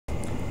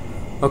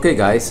Okay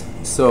guys,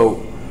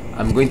 so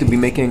I'm going to be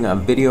making a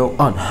video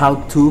on how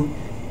to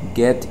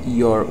get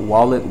your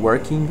wallet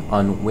working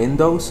on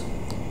Windows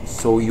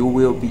so you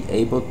will be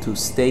able to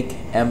stake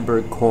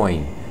Ember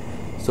coin.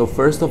 So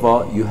first of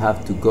all, you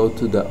have to go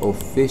to the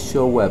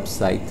official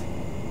website,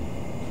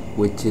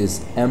 which is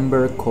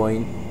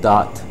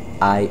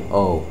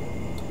embercoin.io.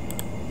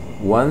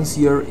 Once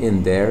you're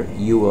in there,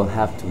 you will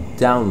have to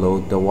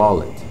download the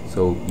wallet.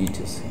 So you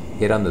just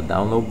hit on the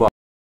download button.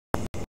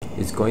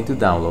 It's going to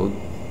download.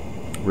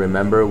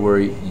 Remember where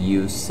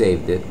you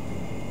saved it,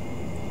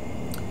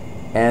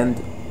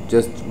 and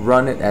just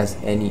run it as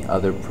any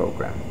other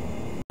program.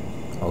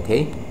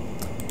 Okay,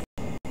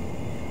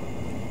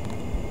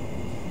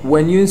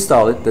 when you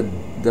install it,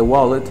 the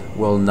wallet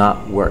will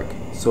not work,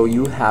 so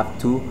you have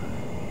to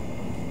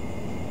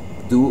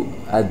do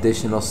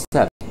additional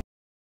steps.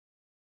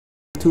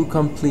 To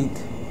complete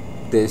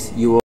this,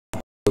 you will go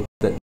to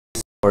the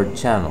Discord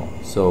channel.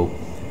 So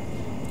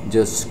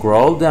just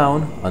scroll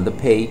down on the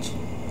page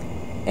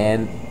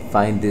and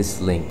find this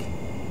link,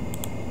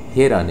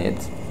 hit on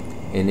it,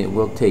 and it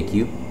will take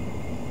you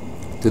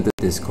to the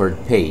Discord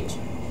page.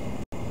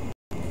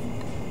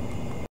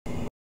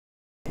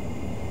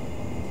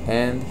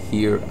 And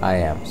here I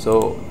am.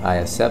 So I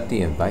accept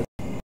the invite.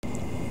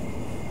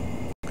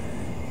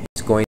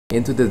 It's going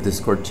into the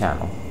Discord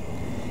channel,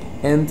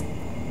 and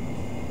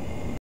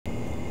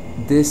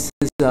this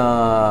is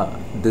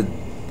the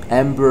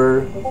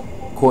Ember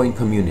coin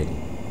community.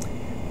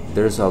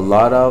 There's a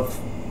lot of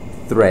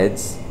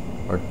threads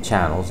or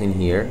channels in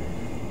here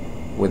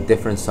with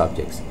different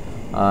subjects.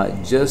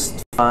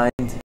 Just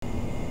find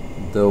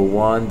the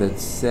one that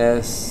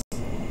says,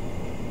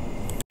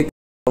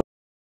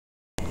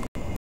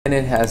 and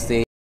it has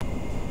the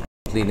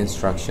complete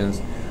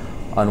instructions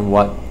on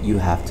what you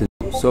have to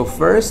do. So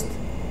first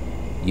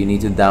you need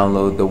to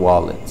download the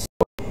wallet. So,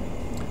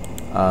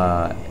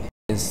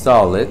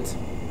 install it.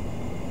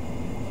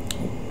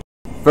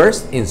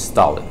 First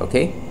install it,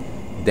 okay?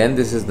 Then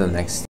this is the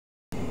next step.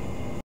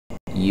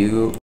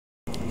 You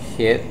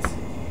hit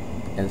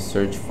and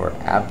search for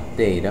app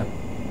data.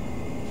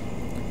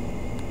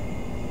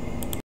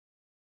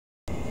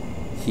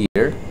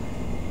 Here,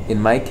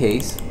 in my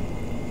case,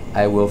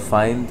 I will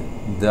find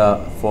the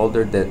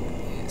folder that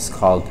is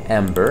called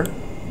Ember.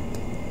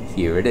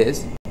 Here it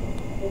is.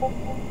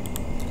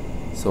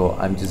 So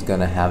I'm just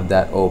gonna have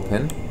that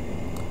open.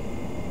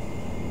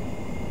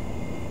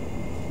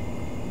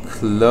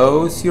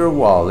 Close your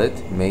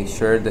wallet. Make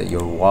sure that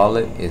your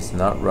wallet is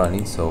not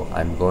running. So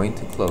I'm going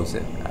to close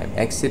it. I'm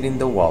exiting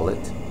the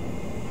wallet.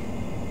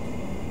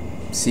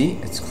 See,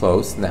 it's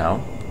closed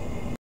now.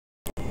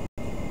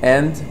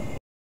 And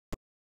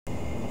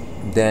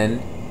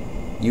then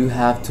you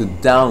have to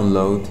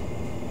download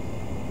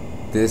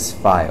this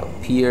file,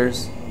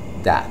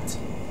 Pierce.dat.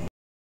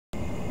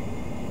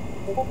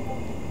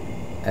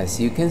 As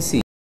you can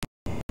see,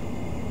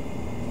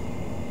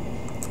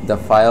 the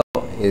file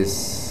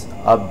is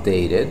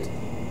updated.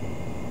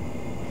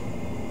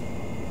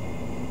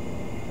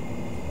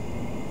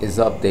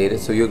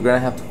 So you're gonna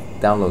have to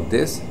download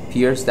this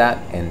Pierce.dat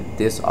and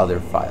this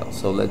other file.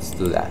 So let's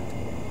do that.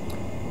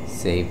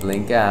 Save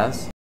link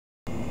as,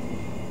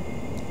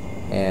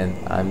 and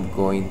I'm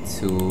going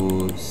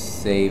to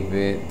save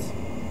it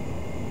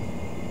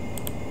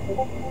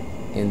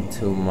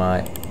into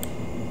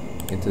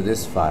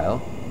this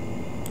file.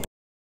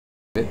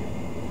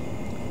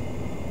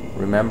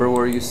 Remember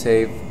where you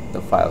save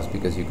the files,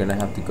 because you're gonna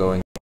have to go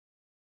in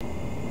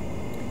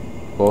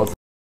both.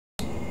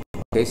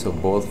 Okay, so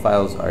both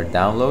files are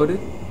downloaded.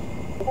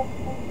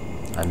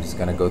 I'm just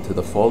gonna go to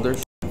the folder.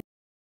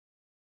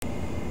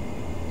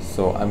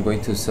 So I'm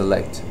going to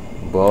select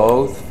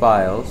both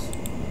files,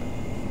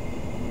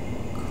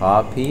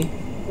 copy,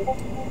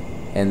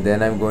 and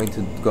then I'm going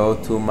to go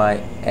to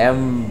my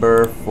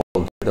Ember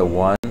folder, the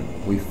one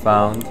we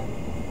found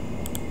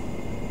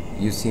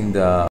using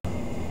the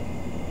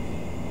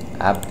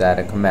app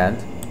data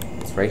command.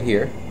 It's right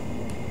here.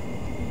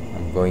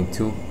 I'm going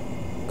to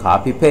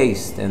copy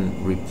paste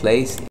and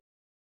replace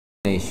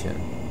nation.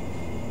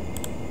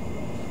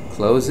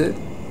 Close it.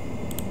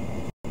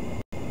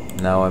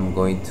 Now I'm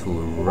going to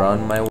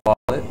run my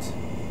wallet.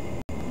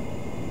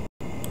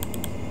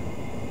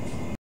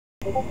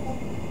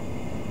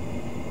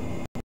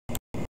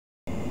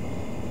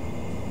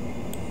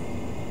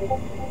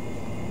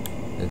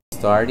 It's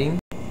starting.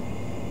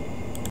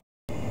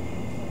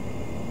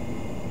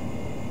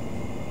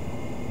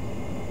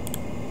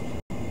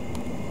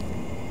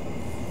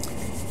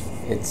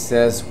 It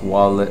says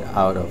wallet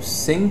out of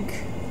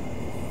sync.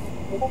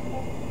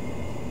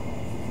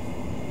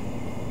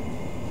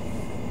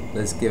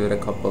 Let's give it a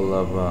couple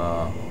of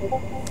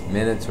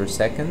minutes or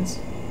seconds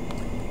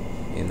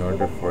in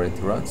order for it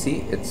to run.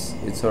 See, it's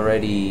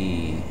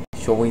already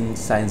showing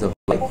signs of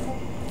life.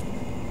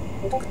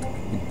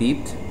 It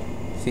beeped.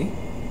 See,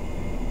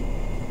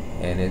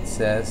 and it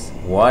says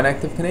one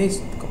active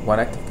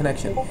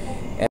connection,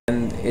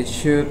 and it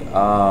should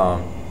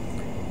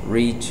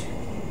reach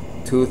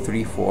 2,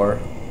 3, 4.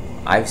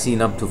 I've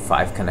seen up to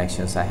 5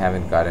 connections. I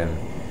haven't gotten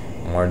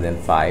more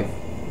than 5.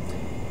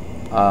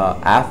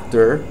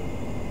 after,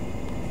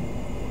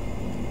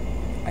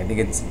 I think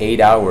it's 8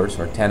 hours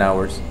or 10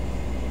 hours,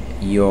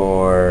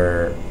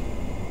 your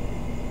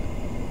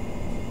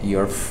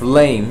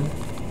flame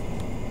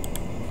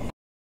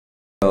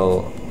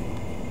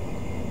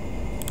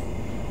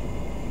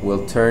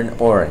will turn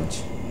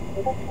orange.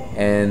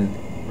 And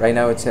right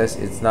now it says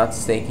it's not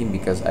staking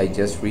because I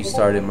just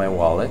restarted my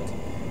wallet.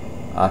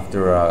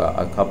 After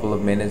a couple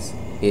of minutes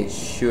it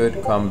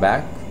should come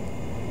back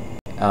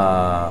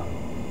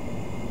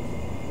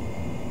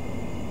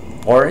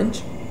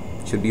orange,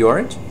 should be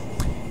orange,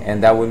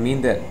 and that would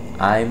mean that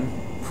I'm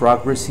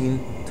progressing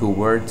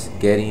towards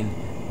getting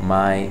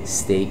my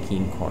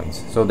staking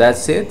coins. So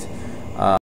that's it.